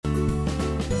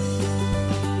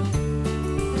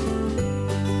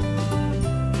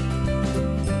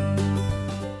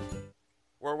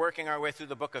We're working our way through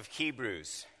the book of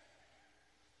Hebrews.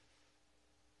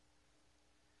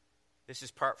 This is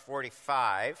part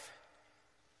 45.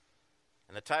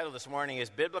 And the title this morning is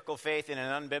Biblical Faith in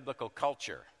an Unbiblical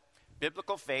Culture.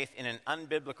 Biblical faith in an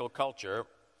unbiblical culture.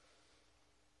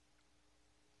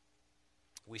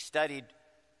 We studied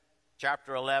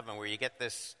chapter 11, where you get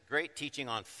this great teaching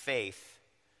on faith.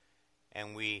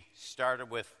 And we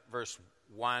started with verse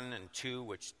 1 and 2,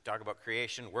 which talk about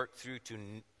creation, worked through to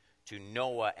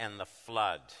Noah and the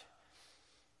flood.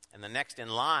 And the next in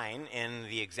line in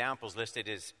the examples listed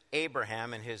is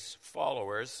Abraham and his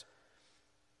followers.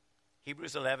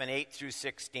 Hebrews 11, 8 through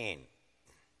 16.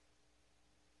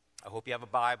 I hope you have a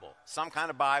Bible, some kind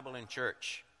of Bible in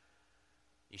church.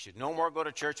 You should no more go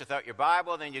to church without your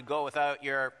Bible than you go without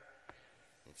your...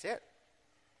 That's it.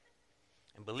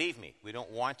 And believe me, we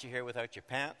don't want you here without your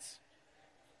pants.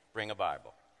 Bring a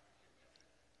Bible.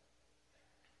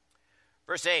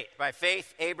 Verse 8, by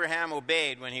faith Abraham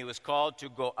obeyed when he was called to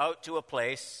go out to a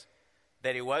place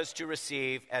that he was to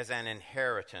receive as an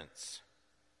inheritance.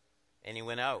 And he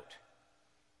went out,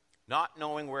 not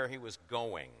knowing where he was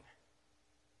going.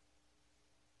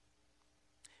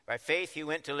 By faith he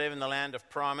went to live in the land of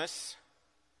promise,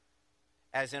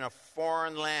 as in a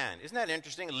foreign land. Isn't that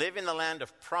interesting? Live in the land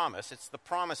of promise. It's the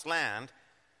promised land,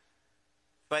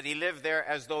 but he lived there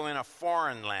as though in a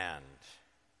foreign land,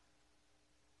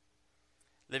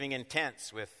 living in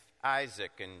tents with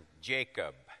Isaac and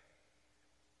Jacob.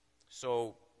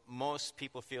 So most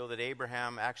people feel that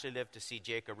Abraham actually lived to see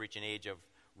Jacob reach an age of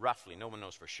roughly, no one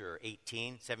knows for sure,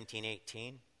 17,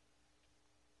 18.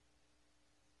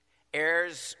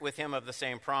 Heirs with him of the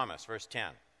same promise, verse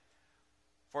 10.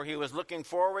 For he was looking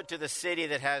forward to the city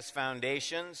that has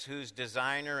foundations, whose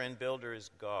designer and builder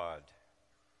is God.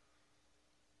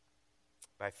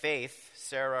 By faith,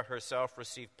 Sarah herself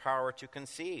received power to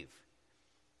conceive,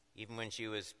 even when she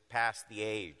was past the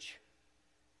age,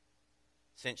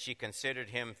 since she considered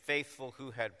him faithful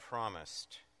who had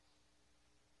promised.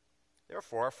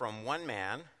 Therefore, from one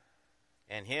man,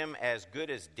 and him as good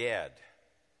as dead.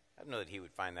 I don't know that he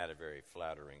would find that a very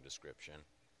flattering description.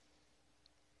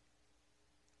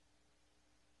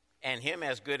 And him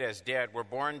as good as dead were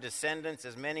born descendants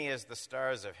as many as the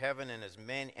stars of heaven, and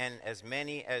as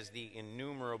many as the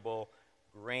innumerable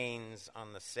grains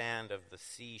on the sand of the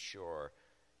seashore.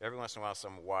 Every once in a while,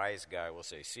 some wise guy will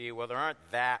say, see, well, there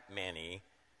aren't that many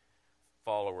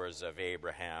followers of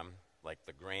Abraham, like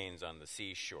the grains on the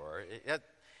seashore.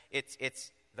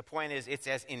 The point is, it's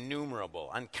as innumerable,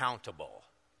 uncountable.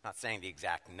 I'm not saying the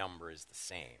exact number is the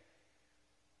same.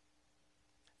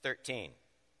 13.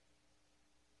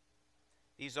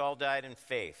 These all died in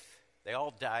faith. They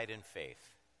all died in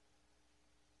faith,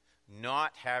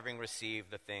 not having received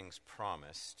the things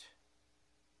promised.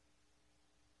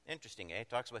 Interesting, eh? It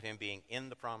talks about him being in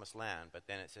the promised land, but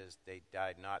then it says they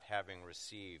died not having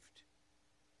received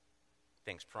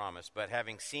things promised, but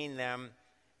having seen them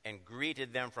and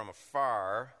greeted them from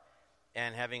afar,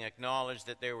 and having acknowledged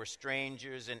that they were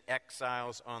strangers and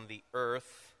exiles on the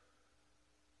earth.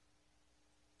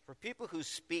 For people who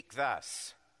speak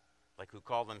thus, like who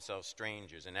call themselves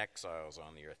strangers and exiles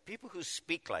on the earth, people who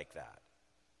speak like that,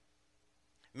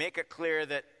 make it clear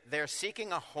that they're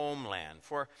seeking a homeland.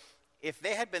 For if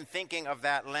they had been thinking of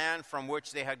that land from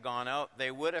which they had gone out,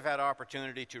 they would have had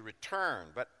opportunity to return.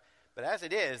 But as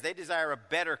it is, they desire a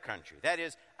better country, that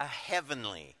is, a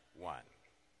heavenly one.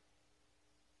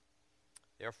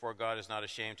 Therefore, God is not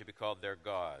ashamed to be called their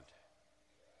God,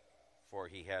 for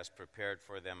he has prepared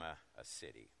for them a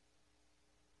city.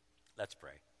 Let's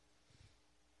pray.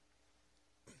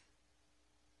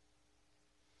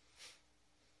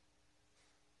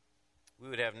 We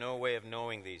would have no way of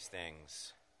knowing these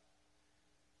things,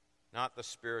 not the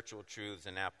spiritual truths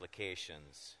and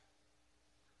applications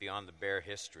beyond the bare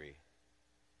history,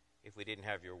 if we didn't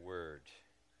have your word.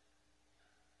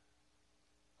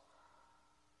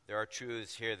 There are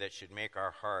truths here that should make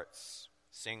our hearts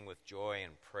sing with joy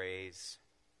and praise.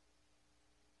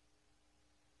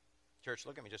 Church,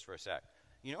 look at me just for a sec.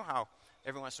 You know how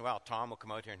every once in a while Tom will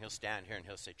come out here and he'll stand here and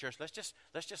he'll say, church, let's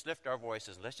just lift our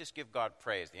voices. Let's just give God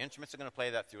praise. The instruments are going to play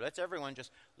that through. Let's everyone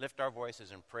just lift our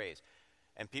voices and praise.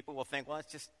 And people will think, well,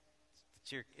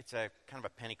 it's a kind of a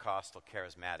Pentecostal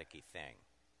charismatic-y thing.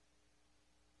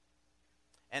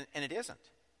 And it isn't.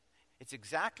 It's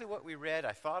exactly what we read.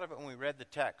 I thought of it when we read the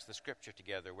text, the scripture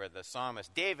together, where the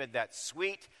psalmist, David, that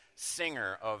sweet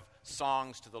singer of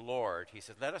songs to the Lord, he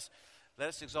said, let us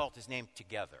exalt his name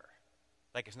together.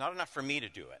 Like, it's not enough for me to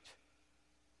do it.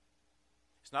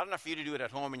 It's not enough for you to do it at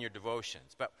home in your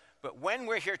devotions. But when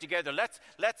we're here together, let's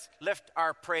lift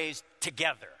our praise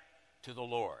together to the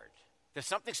Lord. There's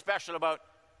something special about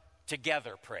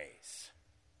together praise.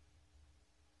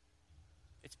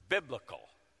 It's biblical.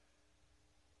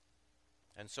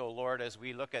 And so, Lord, as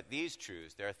we look at these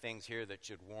truths, there are things here that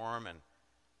should warm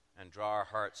and draw our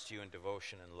hearts to you in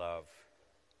devotion and love.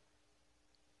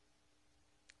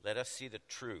 Let us see the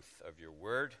truth of your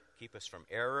word. Keep us from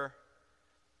error.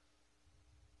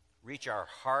 Reach our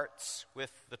hearts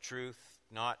with the truth,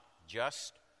 not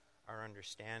just our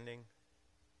understanding.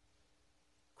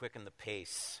 Quicken the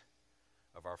pace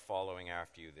of our following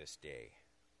after you this day.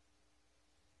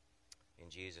 In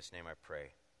Jesus' name I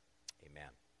pray. Amen.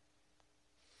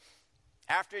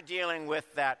 After dealing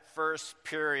with that first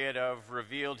period of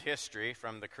revealed history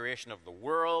from the creation of the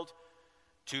world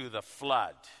to the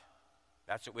flood,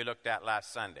 that's what we looked at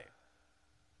last Sunday.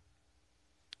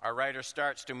 Our writer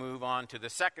starts to move on to the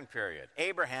second period.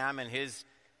 Abraham and his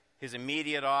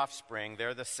immediate offspring,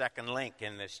 they're the second link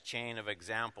in this chain of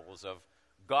examples of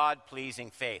God-pleasing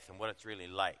faith and what it's really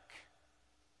like.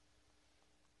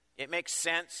 It makes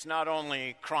sense not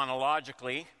only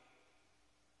chronologically,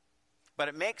 but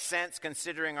it makes sense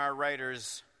considering our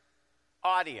writer's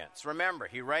audience. Remember,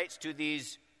 he writes to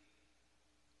these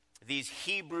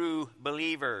Hebrew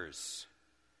believers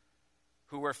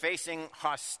who were facing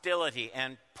hostility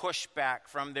and pushback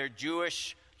from their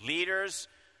Jewish leaders,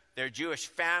 their Jewish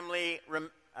family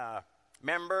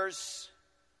members,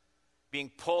 being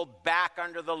pulled back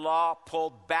under the law,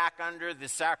 pulled back under the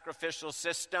sacrificial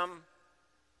system.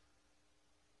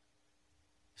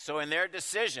 So in their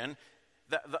decision,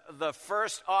 the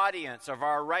first audience of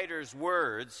our writer's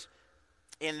words,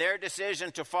 in their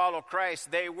decision to follow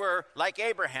Christ, they were, like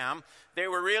Abraham, they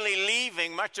were really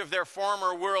leaving much of their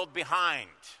former world behind.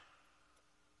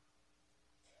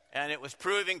 And it was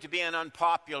proving to be an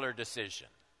unpopular decision.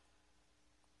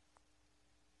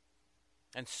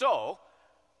 And so,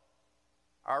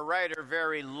 our writer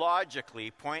very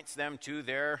logically points them to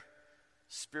their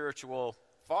spiritual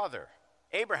father,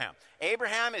 Abraham.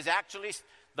 Abraham is actually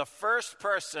the first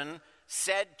person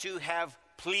said to have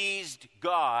pleased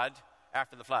God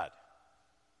after the flood.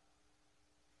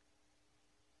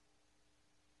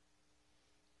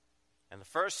 And the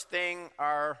first thing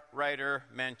our writer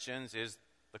mentions is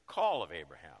the call of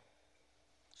Abraham.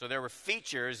 So there were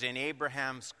features in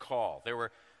Abraham's call. There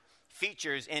were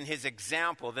features in his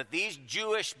example that these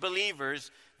Jewish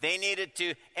believers, they needed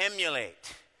to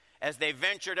emulate as they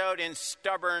ventured out in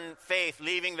stubborn faith,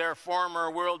 leaving their former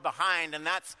world behind. And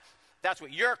that's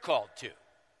what you're called to.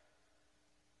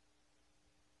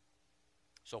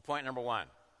 So point number one.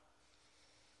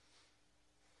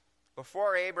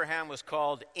 Before Abraham was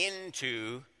called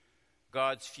into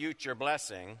God's future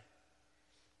blessing,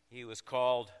 he was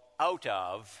called out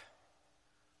of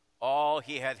all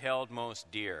he had held most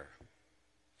dear.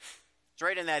 It's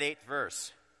right in that 8th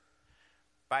verse.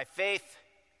 By faith,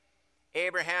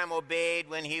 Abraham obeyed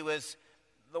when he was,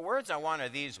 the words I want are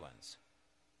these ones.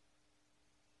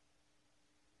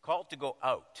 Called to go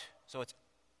out. So it's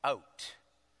out.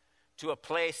 To a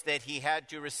place that he had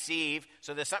to receive.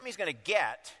 So there's something he's going to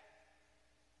get,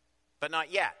 but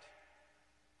not yet.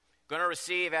 Going to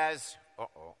receive as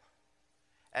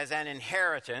an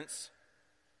inheritance.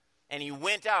 And he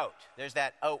went out. There's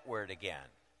that outward again.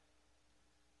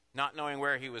 Not knowing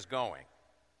where he was going.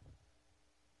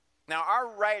 Now, our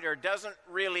writer doesn't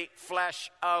really flesh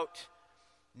out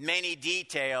many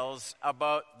details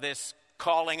about this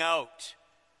calling out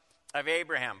of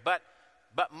Abraham. But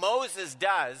Moses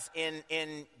does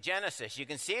in Genesis. You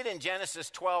can see it in Genesis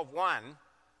 12:1,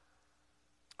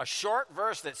 a short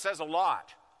verse that says a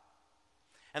lot.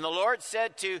 And the Lord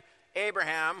said to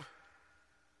Abraham,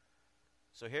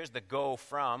 so here's the go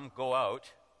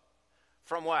out.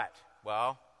 From what?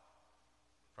 Well,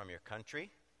 from your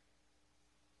country,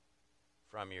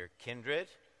 from your kindred,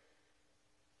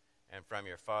 and from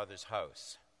your father's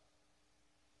house,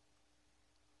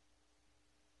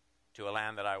 to a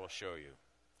land that I will show you.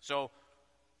 So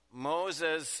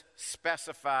Moses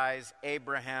specifies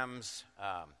Abraham's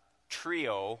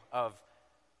trio of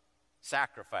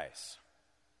sacrifice.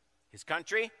 His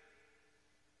country,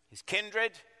 his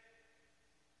kindred,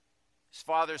 his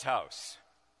father's house.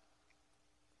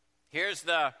 Here's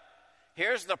the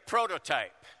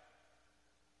prototype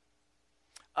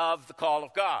of the call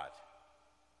of God.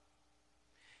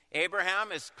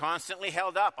 Abraham is constantly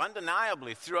held up,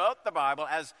 undeniably, throughout the Bible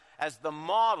as the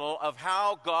model of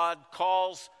how God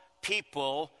calls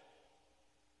people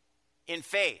in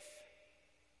faith.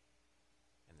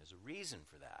 And there's a reason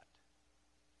for that.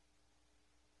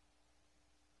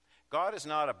 God is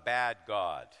not a bad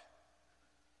God.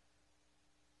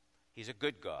 He's a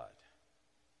good God.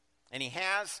 And he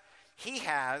has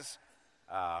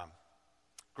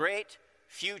great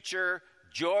future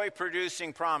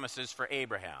joy-producing promises for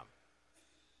Abraham.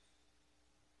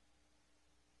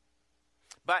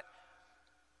 But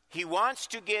he wants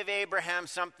to give Abraham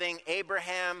something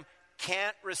Abraham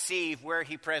can't receive where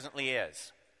he presently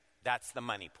is. That's the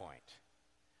money point.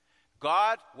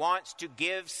 God wants to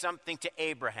give something to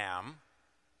Abraham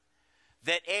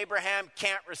that Abraham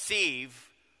can't receive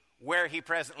where he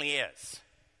presently is.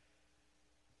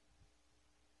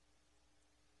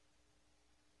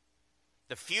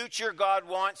 The future God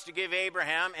wants to give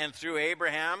Abraham, and through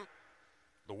Abraham,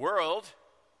 the world,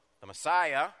 the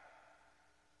Messiah.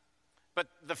 But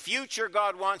the future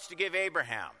God wants to give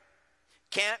Abraham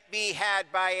can't be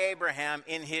had by Abraham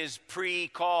in his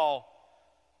pre-call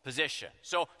position.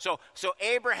 So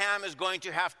Abraham is going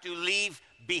to have to leave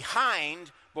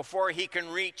behind before he can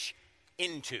reach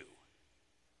into.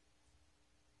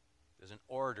 There's an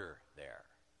order there.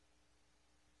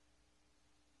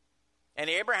 And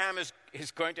Abraham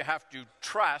is going to have to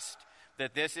trust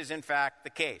that this is in fact the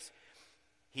case.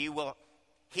 He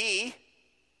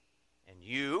and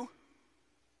you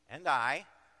and I,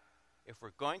 if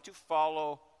we're going to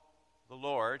follow the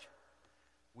Lord,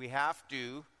 we have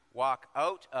to walk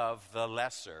out of the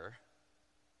lesser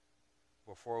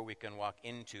before we can walk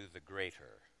into the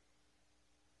greater.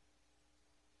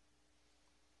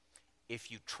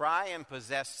 If you try and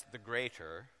possess the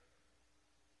greater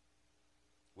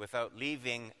without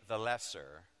leaving the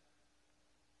lesser,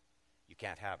 you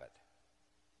can't have it.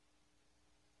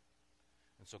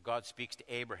 And so God speaks to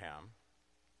Abraham.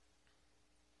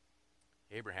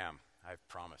 Abraham, I've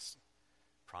promised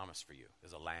for you.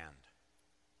 There's a land.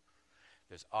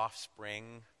 There's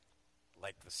offspring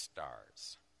like the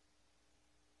stars.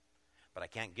 But I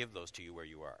can't give those to you where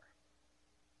you are.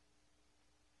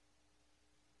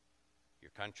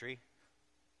 Your country,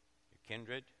 your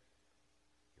kindred,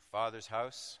 your father's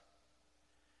house,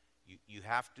 you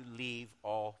have to leave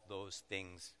all those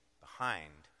things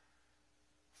behind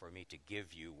for me to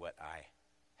give you what I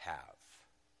have.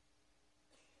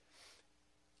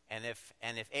 And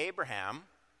if Abraham,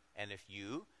 and if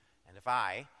you, and if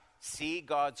I see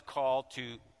God's call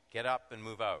to get up and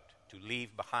move out, to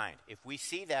leave behind, if we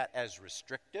see that as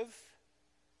restrictive,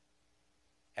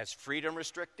 as freedom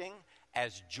restricting,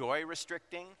 as joy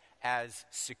restricting, as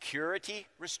security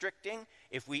restricting,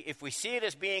 if we see it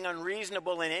as being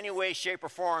unreasonable in any way, shape, or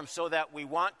form so that we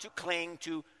want to cling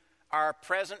to our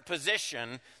present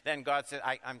position, then God said,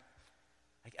 I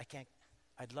can't,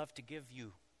 I'd love to give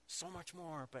you so much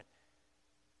more, but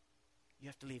you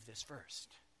have to leave this first.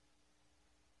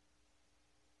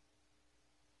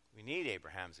 We need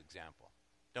Abraham's example,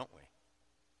 don't we?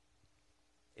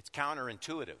 It's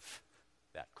counterintuitive,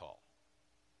 that call.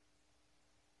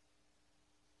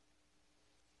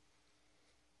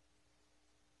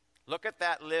 Look at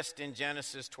that list in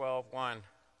Genesis 12:1.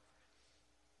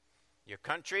 Your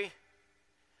country,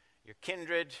 your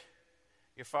kindred,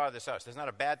 your father's house. There's not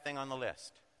a bad thing on the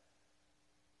list.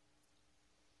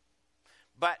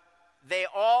 But they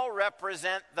all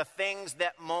represent the things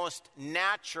that most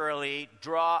naturally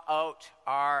draw out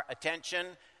our attention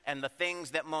and the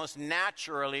things that most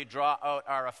naturally draw out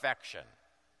our affection.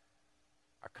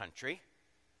 Our country,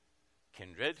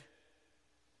 kindred,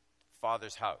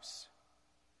 father's house.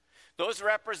 Those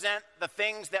represent the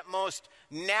things that most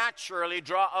naturally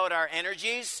draw out our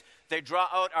energies. They draw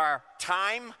out our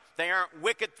time. They aren't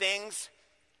wicked things.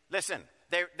 Listen,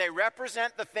 they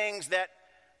represent the things that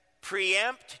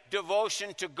preempt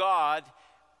devotion to God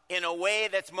in a way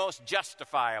that's most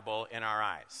justifiable in our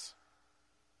eyes.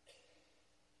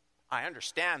 I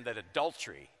understand that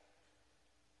adultery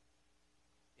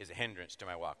is a hindrance to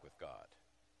my walk with God.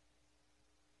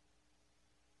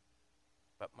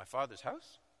 But my father's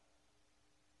house?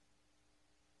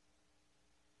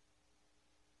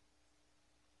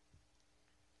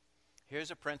 Here's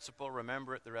a principle,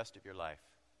 remember it the rest of your life.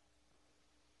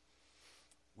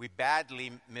 We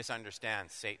badly misunderstand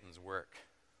Satan's work.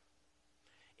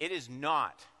 It is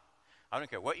not, I don't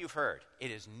care what you've heard,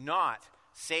 it is not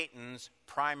Satan's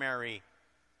primary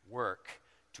work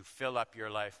to fill up your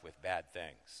life with bad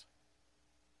things.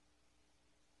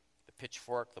 The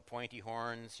pitchfork, the pointy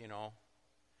horns,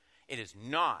 It is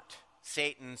not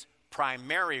Satan's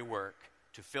primary work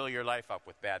to fill your life up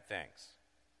with bad things.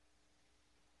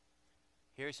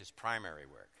 Here's his primary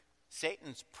work.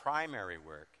 Satan's primary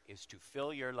work is to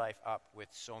fill your life up with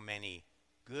so many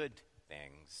good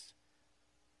things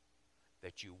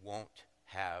that you won't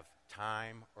have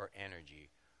time or energy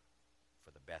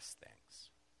for the best things.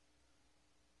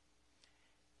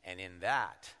 And in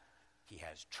that, he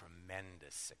has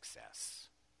tremendous success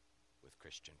with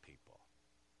Christian people.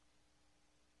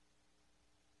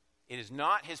 It is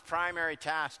not his primary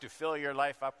task to fill your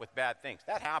life up with bad things.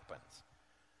 That happens.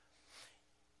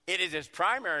 It is his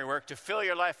primary work to fill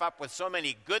your life up with so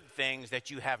many good things that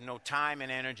you have no time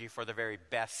and energy for the very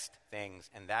best things,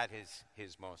 and that is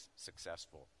his most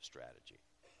successful strategy.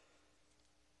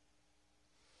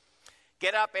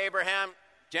 Get up, Abraham,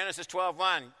 Genesis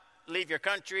 12:1. Leave your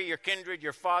country, your kindred,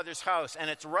 your father's house. And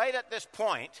it's right at this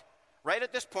point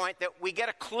that we get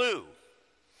a clue.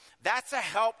 That's a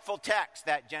helpful text,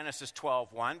 that Genesis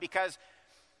 12:1, because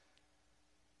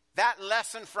that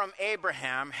lesson from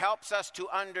Abraham helps us to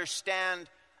understand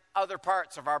other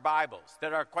parts of our Bibles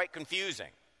that are quite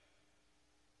confusing.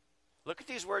 Look at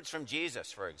these words from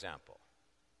Jesus, for example.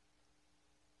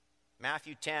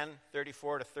 Matthew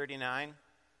 10:34-39.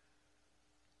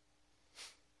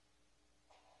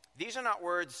 These are not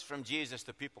words from Jesus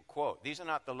that people quote. These are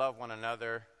not the love one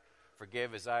another,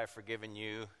 forgive as I have forgiven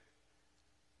you,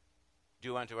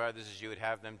 do unto others as you would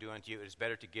have them do unto you. It is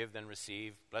better to give than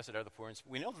receive. Blessed are the poor in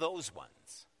spirit. We know those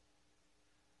ones.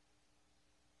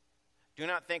 Do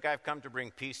not think I've come to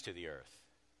bring peace to the earth.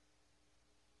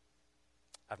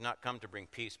 I've not come to bring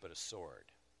peace but a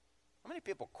sword. How many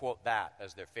people quote that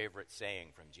as their favorite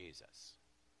saying from Jesus?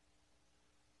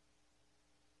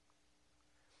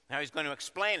 Now he's going to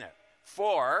explain it.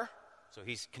 So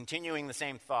he's continuing the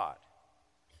same thought.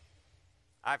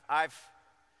 I've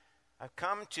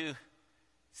come to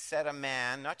set a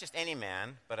man, not just any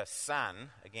man, but a son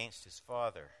against his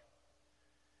father,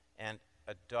 and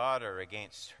a daughter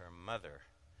against her mother,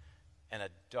 and a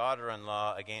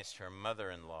daughter-in-law against her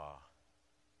mother-in-law.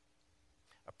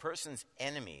 A person's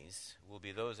enemies will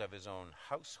be those of his own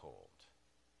household.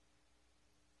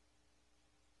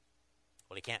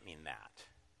 Well, he can't mean that.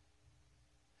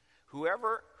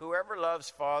 Whoever loves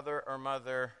father or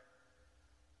mother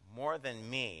more than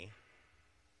me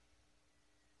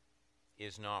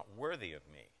is not worthy of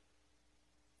me.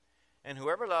 And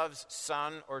whoever loves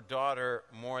son or daughter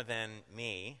more than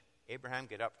me, Abraham,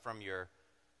 get up from your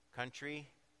country,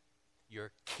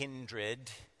 your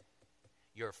kindred,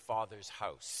 your father's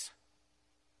house.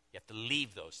 You have to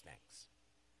leave those things.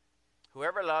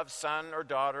 Whoever loves son or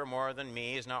daughter more than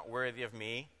me is not worthy of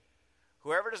me.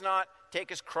 Whoever does not take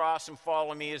his cross and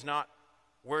follow me is not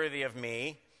worthy of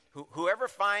me. Whoever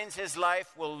finds his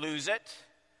life will lose it.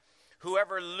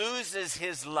 Whoever loses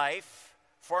his life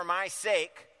for my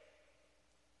sake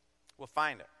will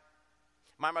find it.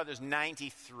 My mother's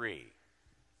 93.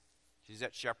 She's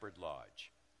at Shepherd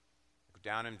Lodge. I go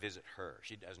down and visit her.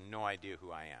 She has no idea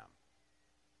who I am.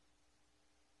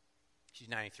 She's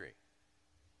 93.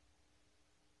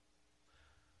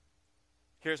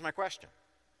 Here's my question.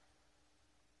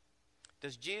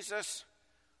 Does Jesus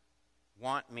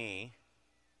want me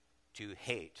to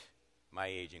hate my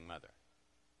aging mother?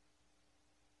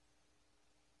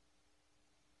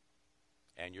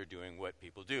 And you're doing what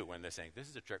people do when they're saying, this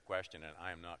is a trick question and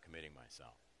I am not committing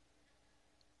myself.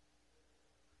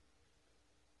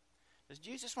 Does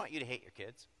Jesus want you to hate your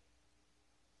kids?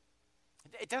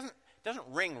 It doesn't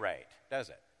ring right, does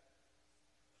it?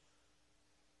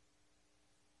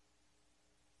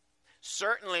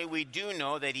 Certainly, we do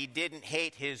know that he didn't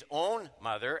hate his own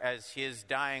mother as his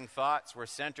dying thoughts were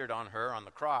centered on her on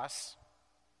the cross.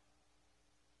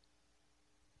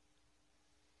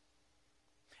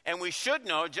 And we should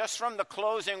know, just from the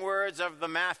closing words of the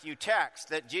Matthew text,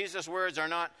 that Jesus' words are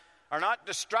not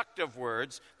destructive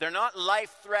words. They're not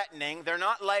life-threatening. They're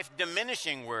not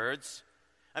life-diminishing words.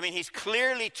 I mean, he's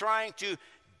clearly trying to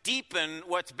deepen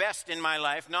what's best in my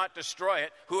life, not destroy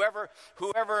it. Whoever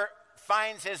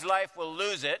finds his life will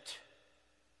lose it.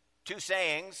 Two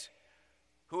sayings.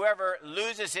 Whoever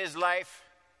loses his life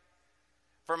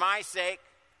for my sake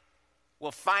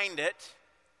will find it.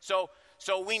 So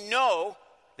we know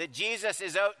that Jesus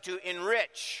is out to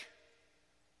enrich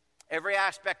every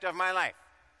aspect of my life.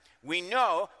 We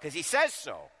know, because he says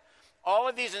so. All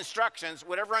of these instructions,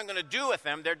 whatever I'm going to do with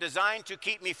them, they're designed to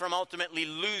keep me from ultimately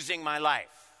losing my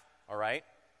life. All right?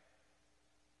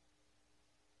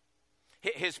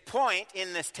 His point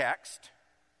in this text,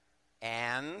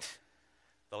 and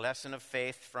the lesson of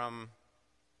faith from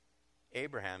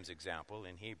Abraham's example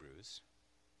in Hebrews,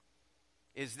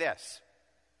 is this.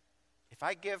 If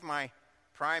I give my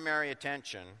primary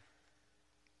attention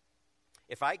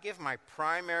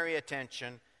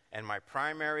and my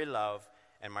primary love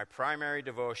and my primary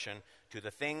devotion to the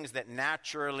things that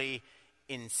naturally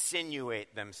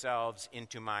insinuate themselves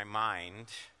into my mind,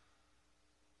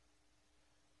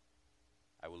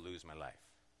 I will lose my life.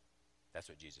 That's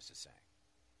what Jesus is saying.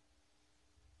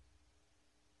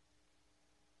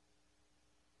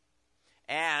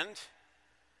 And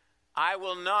I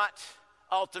will not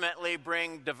ultimately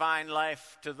bring divine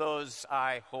life to those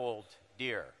I hold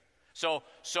dear. So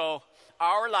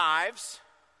our lives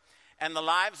and the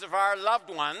lives of our loved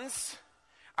ones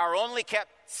are only kept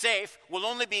safe, will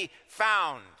only be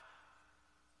found.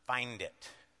 Find it.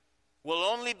 Will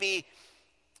only be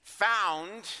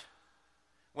found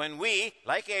when we,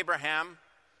 like Abraham,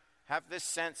 have this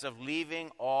sense of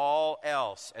leaving all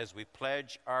else as we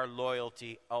pledge our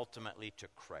loyalty ultimately to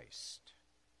Christ.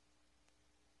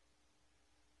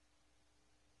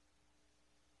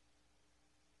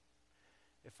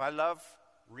 If I love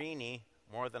Renee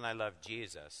more than I love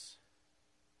Jesus,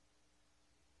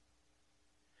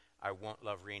 I won't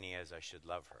love Renee as I should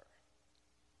love her.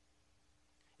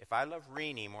 If I love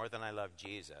Renee more than I love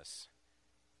Jesus,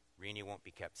 Renee won't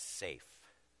be kept safe.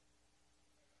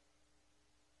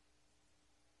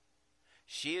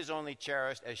 She is only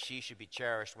cherished as she should be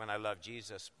cherished when I love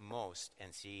Jesus most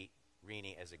and see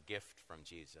Renee as a gift from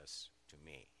Jesus to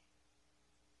me.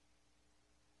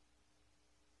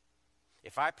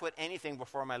 If I put anything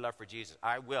before my love for Jesus,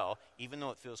 I will, even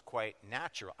though it feels quite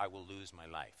natural, I will lose my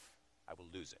life. I will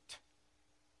lose it.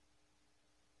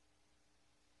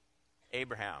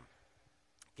 Abraham,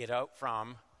 get out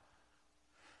from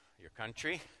your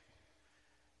country,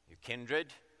 your kindred,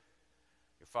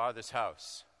 your father's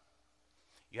house.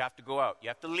 You have to go out. You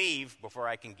have to leave before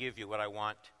I can give you what I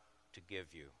want to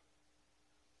give you.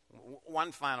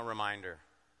 One final reminder.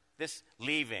 This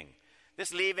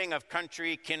leaving of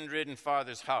country, kindred, and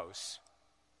father's house,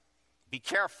 be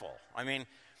careful. I mean,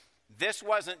 this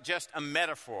wasn't just a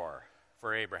metaphor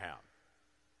for Abraham.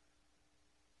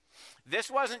 This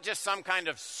wasn't just some kind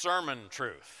of sermon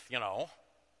truth, you know.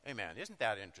 Amen. Isn't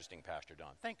that interesting, Pastor Don?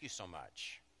 Thank you so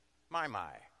much. My.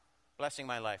 Blessing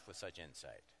my life with such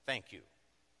insight. Thank you.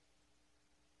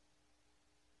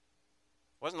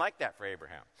 Wasn't like that for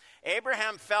Abraham.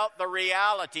 Abraham felt the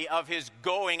reality of his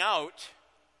going out.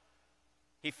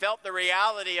 He felt the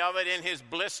reality of it in his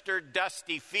blistered,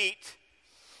 dusty feet.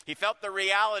 He felt the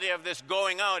reality of this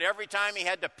going out every time he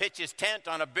had to pitch his tent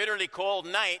on a bitterly cold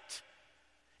night.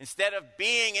 Instead of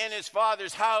being in his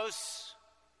father's house.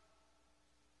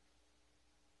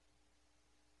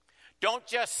 Don't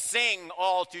just sing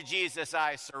all to Jesus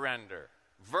I surrender.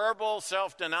 Verbal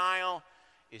self-denial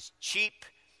is cheap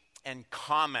and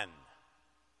common.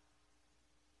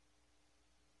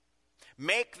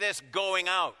 Make this going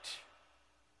out.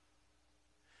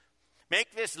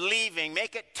 Make this leaving,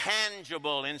 make it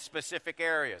tangible in specific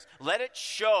areas. Let it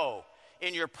show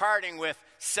in your parting with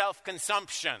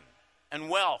self-consumption and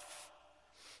wealth.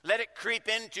 Let it creep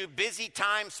into busy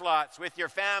time slots with your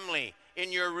family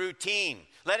in your routine.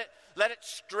 Let it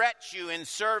stretch you in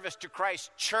service to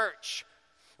Christ's church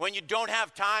when you don't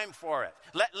have time for it.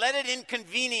 Let it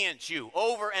inconvenience you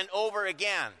over and over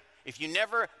again. If you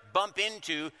never bump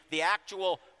into the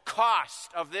actual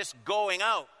cost of this going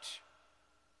out,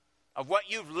 of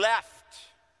what you've left,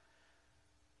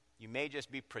 you may just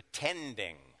be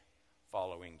pretending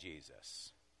following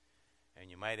Jesus. And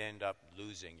you might end up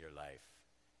losing your life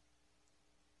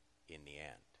in the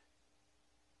end.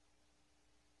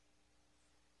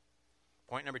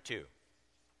 Point number 2.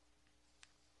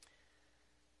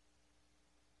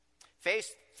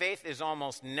 Faith is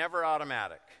almost never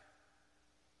automatic.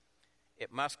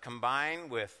 It must combine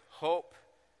with hope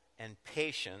and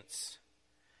patience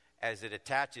as it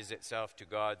attaches itself to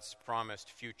God's promised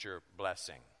future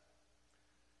blessing.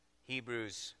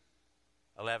 Hebrews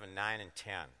 11:9 and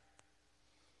 10.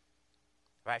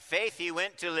 By faith he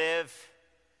went to live,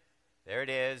 there it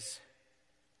is,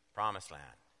 promised land.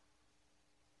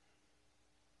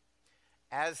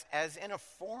 As in a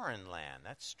foreign land,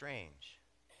 that's strange.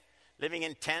 Living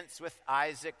in tents with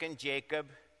Isaac and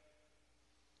Jacob,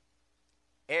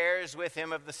 heirs with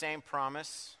him of the same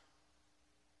promise.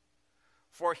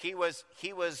 For he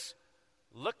was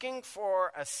looking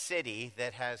for a city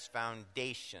that has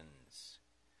foundations,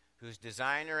 whose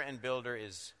designer and builder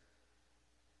is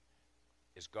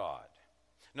God.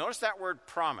 Notice that word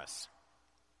promise.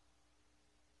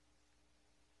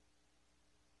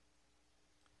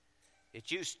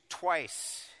 It's used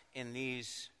twice in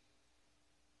these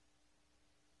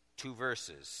 2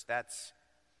 verses. That's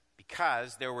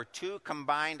because there were 2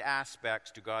 combined aspects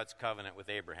to God's covenant with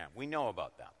Abraham. We know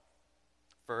about them.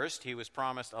 First, he was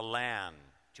promised a land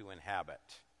to inhabit.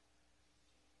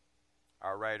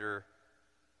 Our writer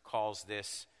calls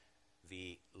this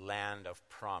the land of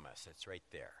promise. It's right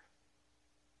there.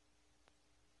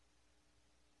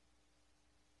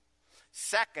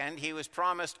 Second, he was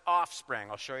promised offspring.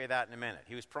 I'll show you that in a minute.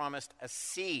 He was promised a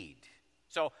seed.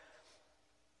 So,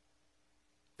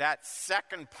 that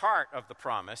second part of the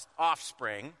promise,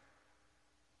 offspring,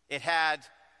 it had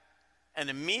an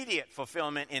immediate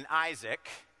fulfillment in Isaac,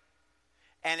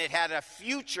 and it had a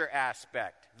future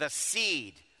aspect, the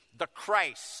seed, the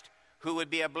Christ, who would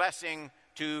be a blessing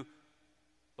to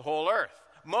the whole earth.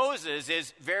 Moses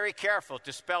is very careful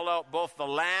to spell out both the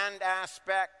land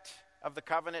aspect of the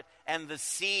covenant and the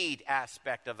seed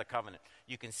aspect of the covenant.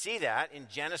 You can see that in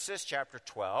Genesis chapter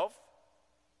 12,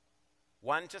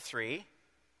 1-3.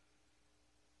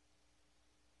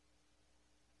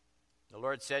 The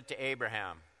Lord said to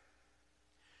Abraham,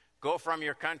 "Go from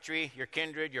your country, your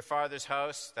kindred, your father's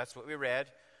house," that's what we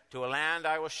read, "to a land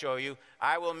I will show you.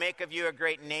 I will make of you a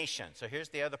great nation." So here's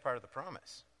the other part of the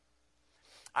promise.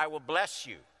 "I will bless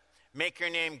you, make your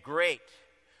name great,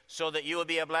 so that you will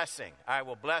be a blessing. I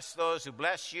will bless those who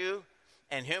bless you,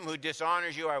 and him who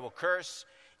dishonors you I will curse.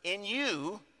 In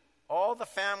you all the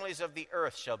families of the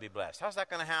earth shall be blessed." How's that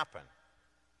going to happen?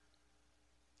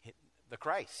 The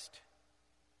Christ,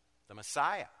 the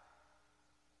Messiah,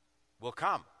 will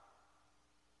come.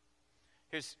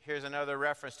 Here's another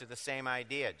reference to the same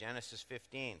idea, Genesis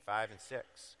 15, 5 and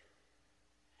 6.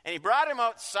 "And he brought him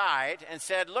outside and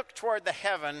said, 'Look toward the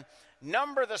heaven,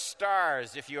 number the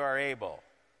stars if you are able.'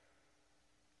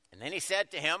 And then he said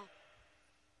to him,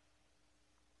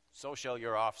 'So shall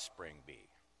your offspring be.'"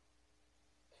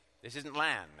 This isn't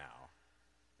land now.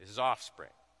 This is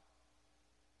offspring.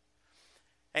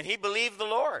 "And he believed the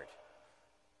Lord,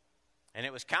 and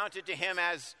it was counted to him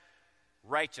as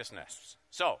righteousness."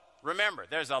 So, remember,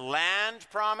 there's a land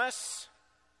promise,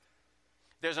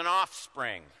 there's an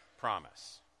offspring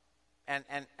promise.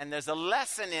 And there's a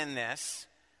lesson in this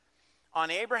on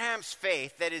Abraham's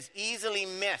faith that is easily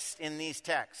missed in these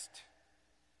texts.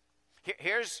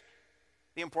 Here's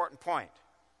the important point.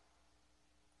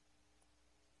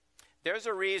 There's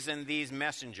a reason these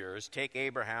messengers take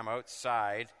Abraham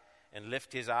outside and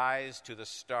lift his eyes to the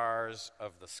stars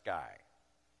of the sky.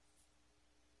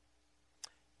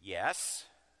 Yes,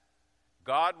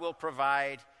 God will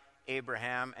provide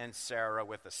Abraham and Sarah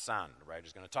with a son. The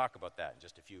writer's going to talk about that in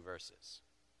just a few verses.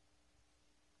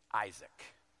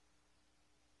 Isaac.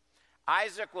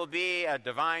 Isaac will be a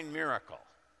divine miracle.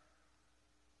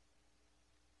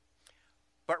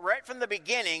 But right from the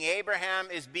beginning,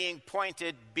 Abraham is being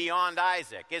pointed beyond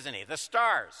Isaac, isn't he? The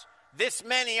stars, this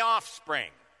many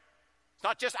offspring. It's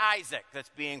not just Isaac that's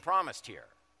being promised here.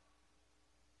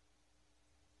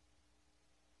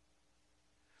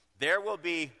 There will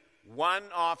be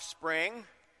one offspring,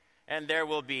 and there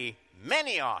will be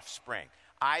many offspring.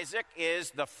 Isaac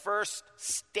is the first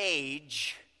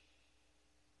stage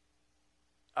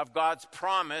of God's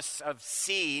promise of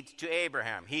seed to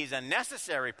Abraham. He's a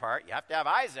necessary part. You have to have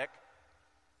Isaac,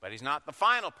 but he's not the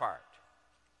final part.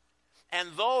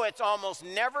 And though it's almost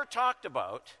never talked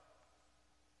about,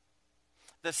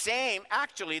 the same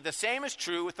is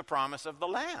true with the promise of the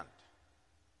land.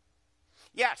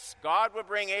 Yes, God would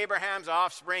bring Abraham's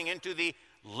offspring into the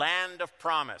land of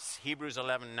promise, Hebrews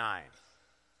 11:9.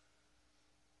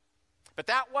 But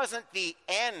that wasn't the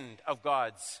end of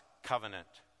God's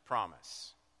covenant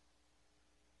promise.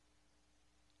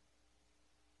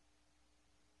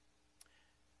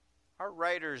 Our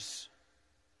writer's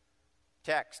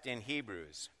text in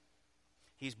Hebrews,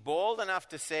 he's bold enough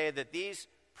to say that these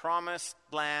promised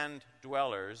land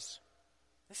dwellers,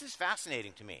 this is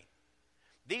fascinating to me.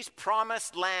 These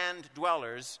promised land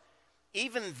dwellers,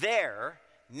 even there,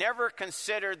 never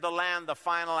considered the land the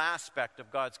final aspect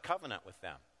of God's covenant with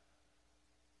them.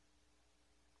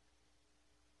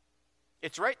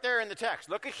 It's right there in the text.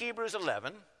 Look at Hebrews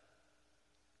 11.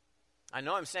 I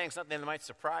know I'm saying something that might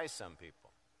surprise some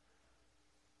people.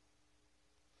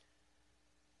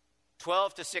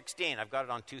 12-16, I've got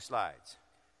it on 2 slides.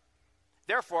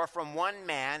 "Therefore, from one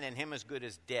man, and him as good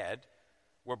as dead,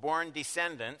 were born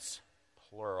descendants,"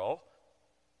 plural,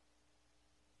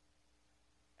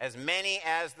 "as many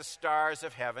as the stars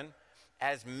of heaven,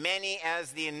 as many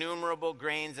as the innumerable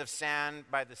grains of sand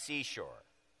by the seashore.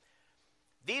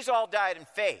 These all died in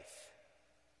faith."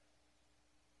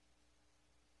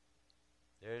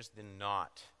 There's the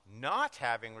not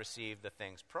having received the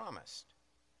things promised,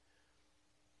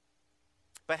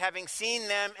 but having seen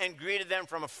them and greeted them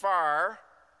from afar,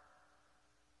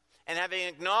 and having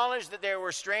acknowledged that there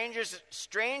were strangers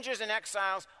and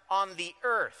exiles on the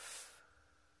earth.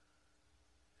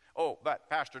 Oh, but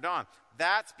Pastor Don,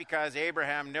 that's because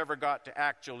Abraham never got to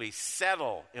actually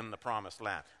settle in the promised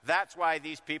land. That's why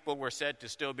these people were said to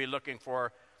still be looking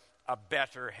for a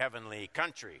better heavenly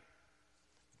country.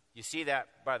 You see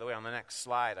that, by the way, on the next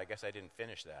slide. I guess I didn't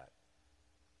finish that.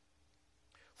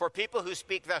 "For people who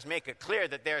speak thus make it clear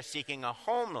that they're seeking a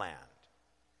homeland.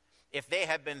 If they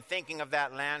had been thinking of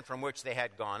that land from which they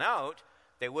had gone out,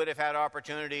 they would have had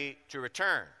opportunity to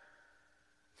return.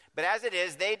 But as it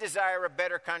is, they desire a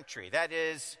better country, that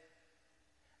is,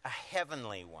 a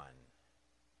heavenly one.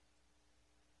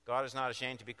 God is not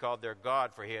ashamed to be called their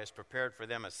God, for he has prepared for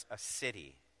them a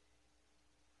city.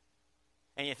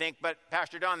 And you think, but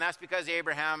Pastor Don, that's because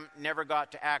Abraham never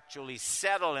got to actually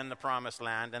settle in the promised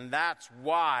land, and that's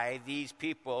why these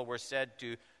people were said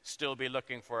to still be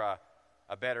looking for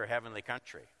a better heavenly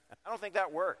country. I don't think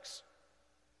that works.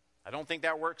 I don't think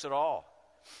that works at all.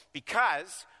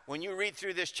 Because when you read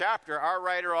through this chapter, our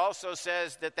writer also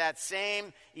says that that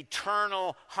same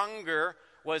eternal hunger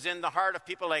was in the heart of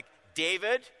people like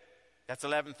David, that's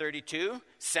 1132,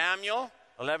 Samuel,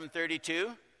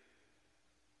 1132.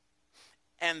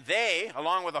 And they,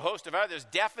 along with a host of others,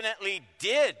 definitely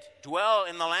did dwell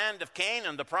in the land of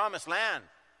Canaan, the promised land,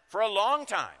 for a long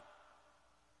time.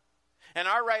 And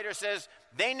our writer says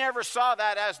they never saw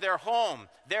that as their home,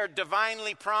 their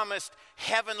divinely promised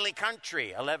heavenly country,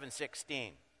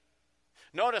 1116.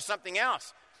 Notice something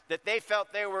else, that they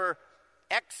felt they were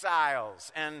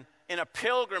exiles and in a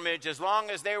pilgrimage as long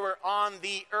as they were on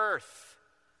the earth.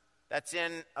 That's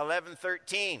in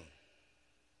 1113.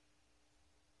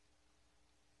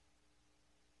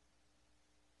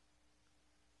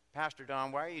 Pastor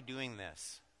Don, why are you doing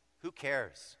this? Who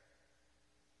cares?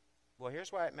 Well,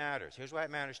 here's why it matters. Here's why it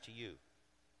matters to you.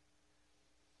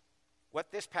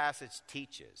 What this passage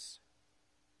teaches,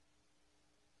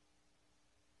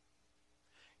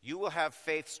 you will have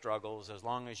faith struggles as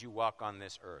long as you walk on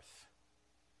this earth.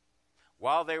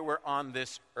 While they were on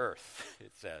this earth,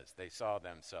 it says, they saw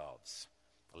themselves.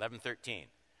 11:13.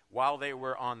 While they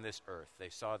were on this earth, they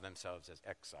saw themselves as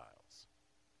exiles,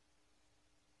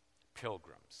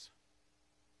 pilgrims,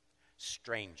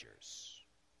 strangers.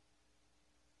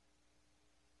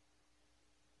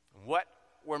 What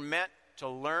we're meant to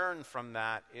learn from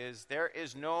that is there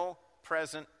is no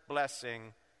present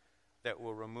blessing that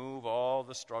will remove all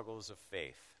the struggles of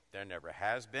faith. There never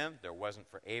has been. There wasn't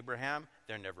for Abraham.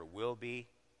 There never will be.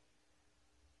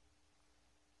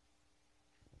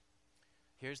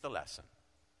 Here's the lesson.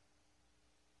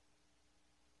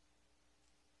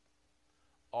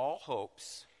 All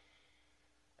hopes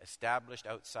established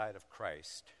outside of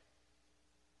Christ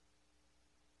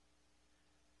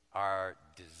are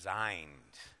designed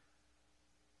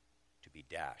to be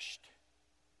dashed.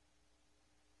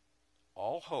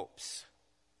 All hopes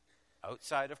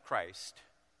outside of Christ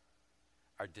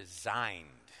are designed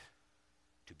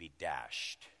to be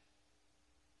dashed.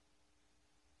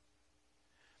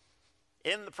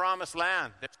 In the promised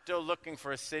land, they're still looking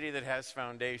for a city that has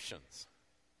foundations.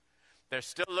 They're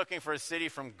still looking for a city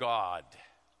from God.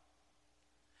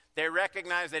 They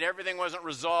recognize that everything wasn't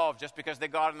resolved just because they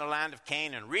got in the land of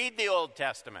Canaan. Read the Old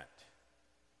Testament.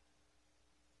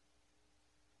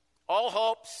 All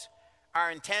hopes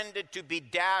are intended to be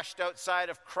dashed outside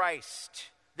of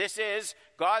Christ. This is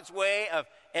God's way of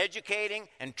educating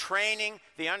and training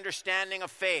the understanding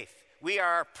of faith. We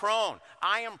are prone,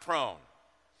 I am prone.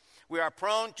 We are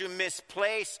prone to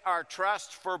misplace our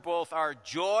trust for both our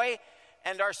joy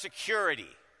and our security.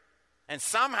 And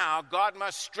somehow God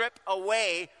must strip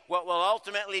away what will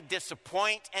ultimately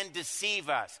disappoint and deceive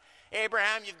us.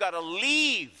 Abraham, you've got to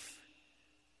leave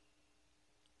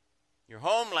your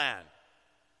homeland,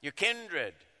 your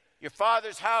kindred, your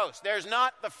father's house. There's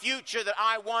not the future that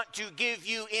I want to give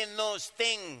you in those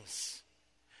things.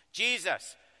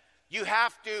 Jesus, you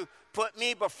have to put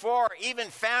me before even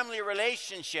family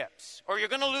relationships, or you're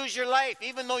going to lose your life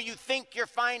even though you think you're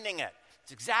finding it.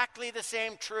 It's exactly the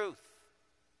same truth.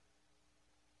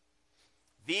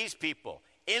 These people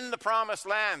in the promised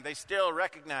land, they still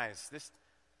recognize this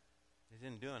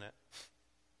isn't doing it.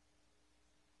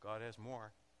 God has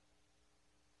more.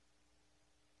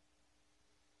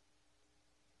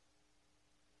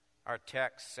 Our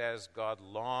text says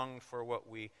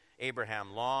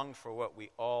Abraham longed for what we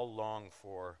all long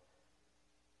for.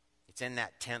 It's in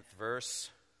that 10th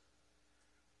verse.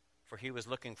 For he was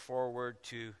looking forward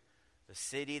to the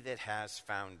city that has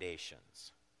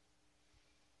foundations.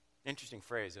 Interesting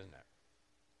phrase, isn't it?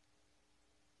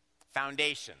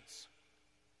 Foundations.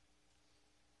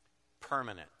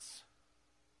 Permanence.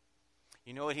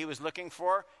 You know what he was looking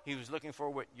for? He was looking for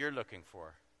what you're looking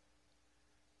for.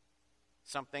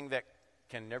 Something that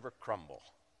can never crumble.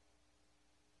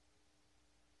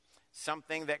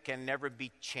 Something that can never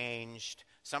be changed.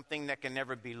 Something that can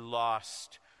never be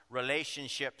lost.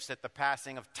 Relationships that the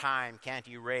passing of time can't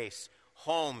erase.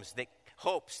 Hopes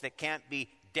that can't be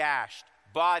dashed.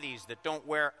 Bodies that don't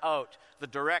wear out. The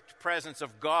direct presence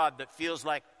of God that feels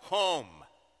like home.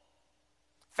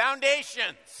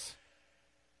 Foundations.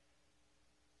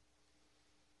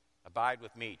 A Abide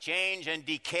with me. Change and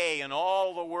decay in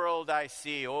all the world I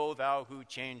see. O thou who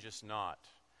changest not,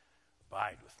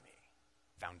 abide with me.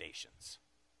 Foundations.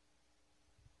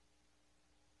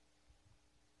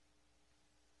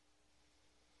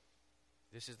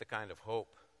 This is the kind of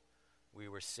hope we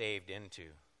were saved into.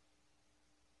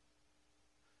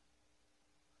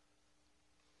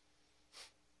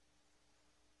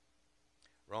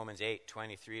 Romans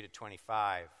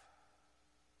 8:23-25.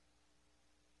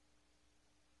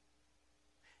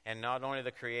 And not only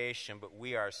the creation, but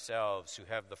we ourselves who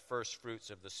have the first fruits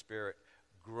of the Spirit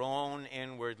groan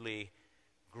inwardly,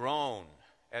 groan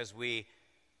as we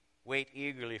wait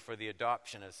eagerly for the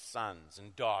adoption as sons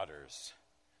and daughters,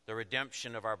 the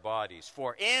redemption of our bodies.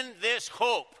 For in this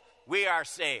hope we are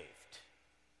saved.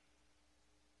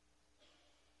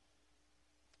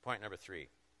 Point number 3.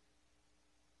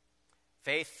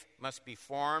 Faith must be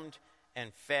formed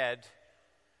and fed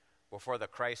before the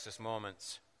crisis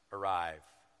moments arrive.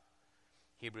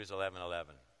 Hebrews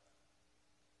 11:11.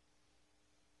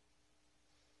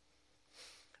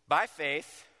 By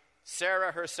faith,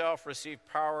 Sarah herself received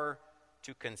power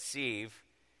to conceive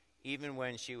even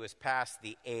when she was past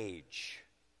the age,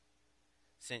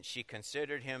 since she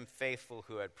considered him faithful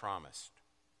who had promised.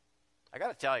 I got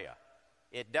to tell you,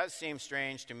 it does seem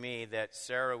strange to me that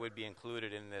Sarah would be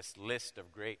included in this list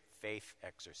of great faith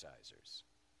exercisers.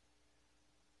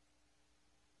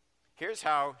 Here's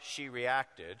how she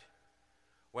reacted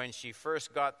when she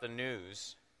first got the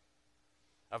news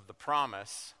of the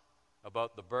promise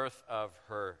about the birth of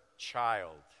her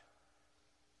child.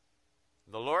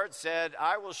 The Lord said,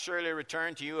 I will surely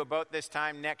return to you about this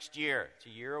time next year. It's a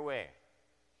year away.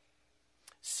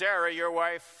 Sarah, your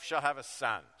wife, shall have a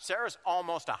son. Sarah's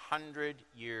almost 100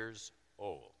 years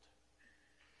old.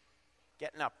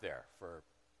 Getting up there for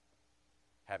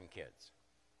having kids.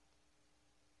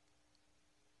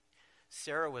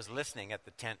 Sarah was listening at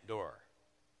the tent door.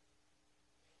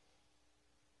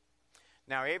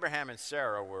 Now, Abraham and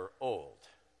Sarah were old,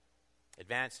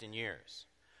 advanced in years.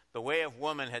 The way of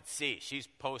woman had ceased. She's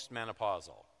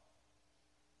postmenopausal.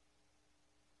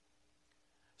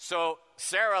 So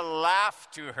Sarah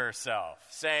laughed to herself,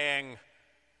 saying,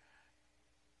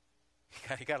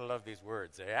 you got to love these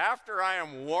words. After I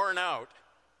am worn out,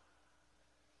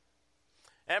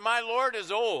 and my Lord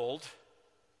is old,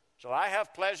 shall I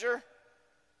have pleasure?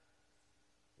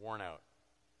 Worn out.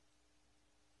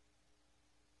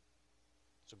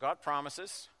 So God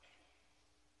promises,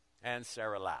 and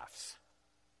Sarah laughs.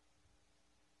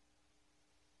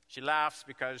 She laughs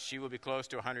because she will be close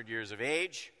to 100 years of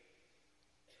age,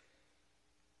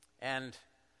 and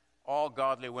all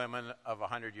godly women of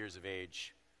 100 years of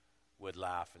age would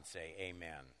laugh and say,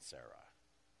 Amen, Sarah.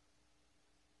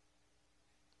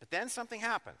 But then something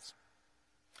happens.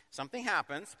 Something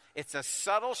happens. It's a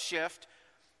subtle shift,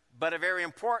 but a very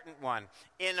important one.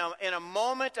 In a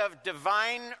moment of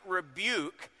divine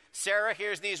rebuke, Sarah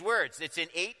hears these words. It's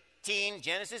in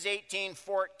Genesis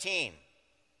 18:14.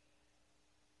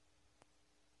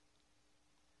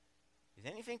 Is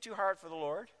anything too hard for the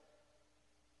Lord?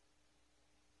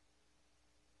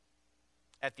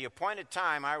 At the appointed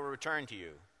time I will return to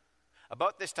you.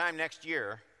 About this time next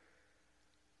year,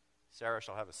 Sarah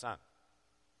shall have a son.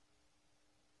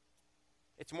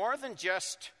 It's more than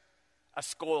just a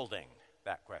scolding,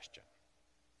 that question.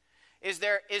 Is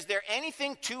there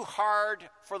anything too hard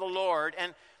for the Lord?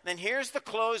 And then here's the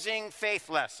closing faith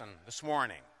lesson this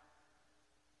morning.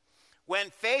 When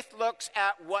faith looks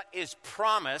at what is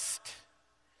promised,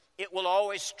 it will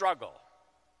always struggle.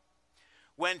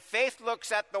 When faith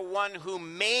looks at the one who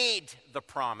made the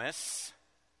promise,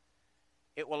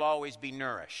 it will always be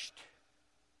nourished.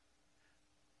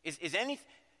 Is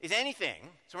anything,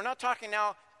 so we're not talking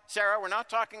now, Sarah, we're not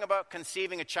talking about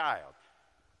conceiving a child.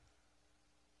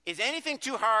 Is anything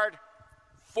too hard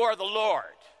for the Lord?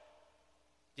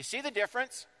 Do you see the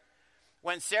difference?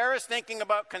 When Sarah's thinking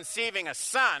about conceiving a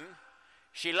son,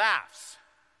 she laughs.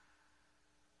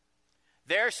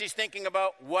 There she's thinking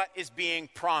about what is being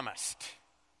promised.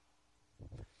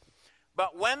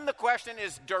 But when the question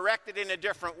is directed in a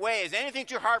different way, is anything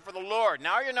too hard for the Lord?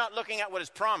 Now you're not looking at what is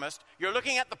promised, you're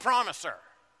looking at the promiser.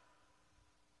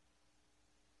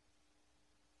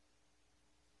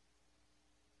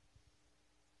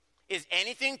 Is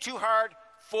anything too hard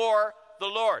for the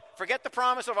Lord? Forget the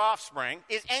promise of offspring.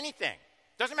 Is anything.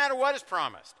 Doesn't matter what is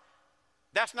promised.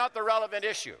 That's not the relevant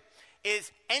issue.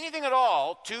 Is anything at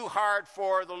all too hard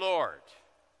for the Lord?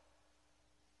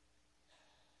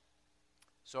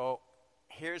 So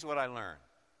here's what I learned.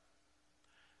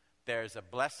 There's a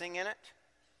blessing in it.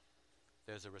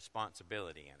 There's a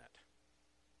responsibility in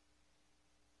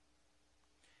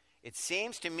It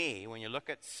seems to me, when you look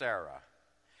at Sarah,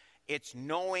 it's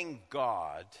knowing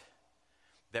God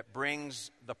that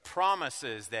brings the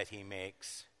promises that he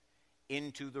makes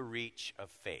into the reach of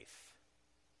faith.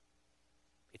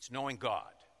 It's knowing God.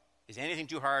 Is anything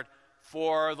too hard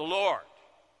for the Lord?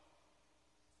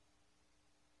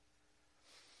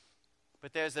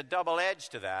 But there's a double edge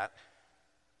to that,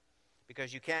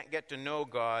 because you can't get to know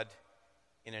God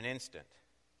in an instant.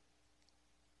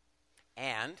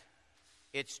 And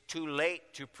it's too late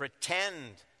to pretend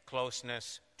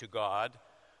closeness to God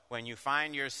when you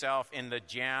find yourself in the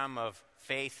jam of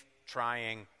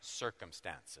faith-trying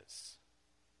circumstances.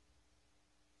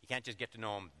 You can't just get to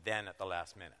know him then at the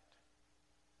last minute.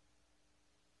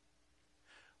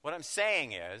 What I'm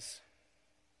saying is,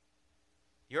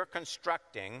 you're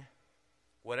constructing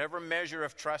whatever measure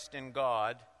of trust in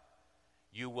God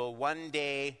you will one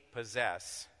day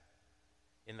possess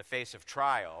in the face of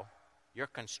trial. You're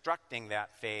constructing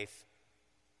that faith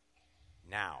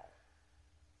now.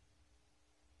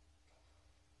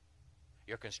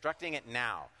 You're constructing it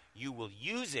now. You will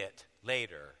use it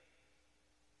later,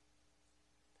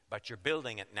 but you're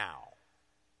building it now.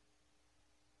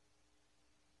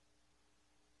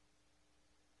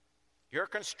 You're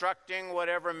constructing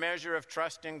whatever measure of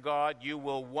trust in God you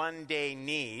will one day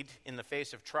need in the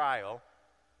face of trial.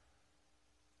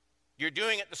 You're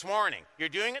doing it this morning. You're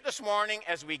doing it this morning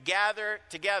as we gather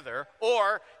together,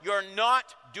 or you're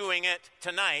not doing it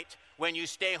tonight when you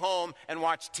stay home and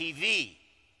watch TV.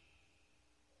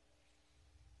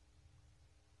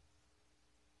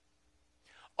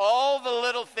 All the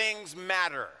little things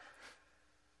matter.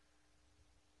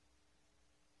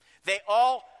 They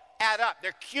all add up.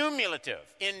 They're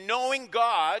cumulative in knowing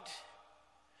God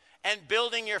and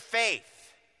building your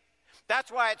faith.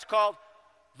 That's why it's called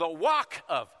the walk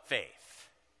of faith.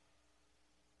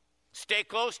 Stay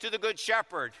close to the Good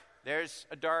Shepherd. There's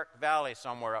a dark valley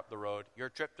somewhere up the road. Your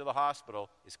trip to the hospital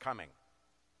is coming.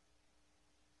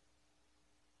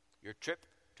 Your trip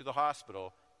to the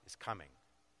hospital is coming.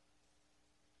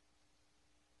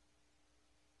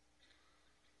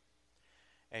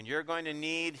 And you're going to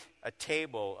need a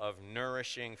table of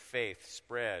nourishing faith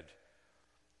spread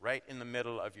right in the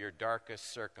middle of your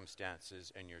darkest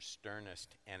circumstances and your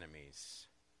sternest enemies.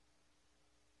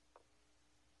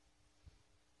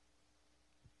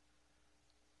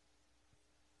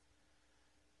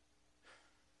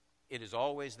 It is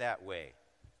always that way.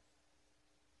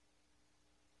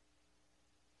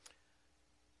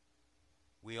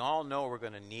 We all know we're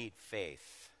going to need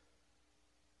faith.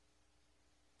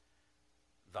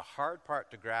 The hard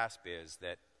part to grasp is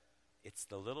that it's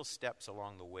the little steps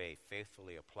along the way,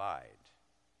 faithfully applied,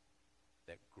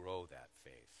 that grow that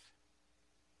faith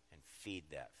and feed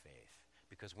that faith.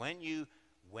 Because when you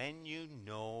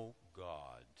know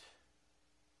God,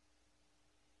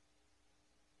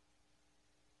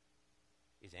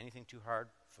 is anything too hard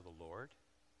for the Lord?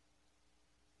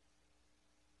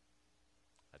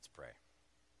 Let's pray.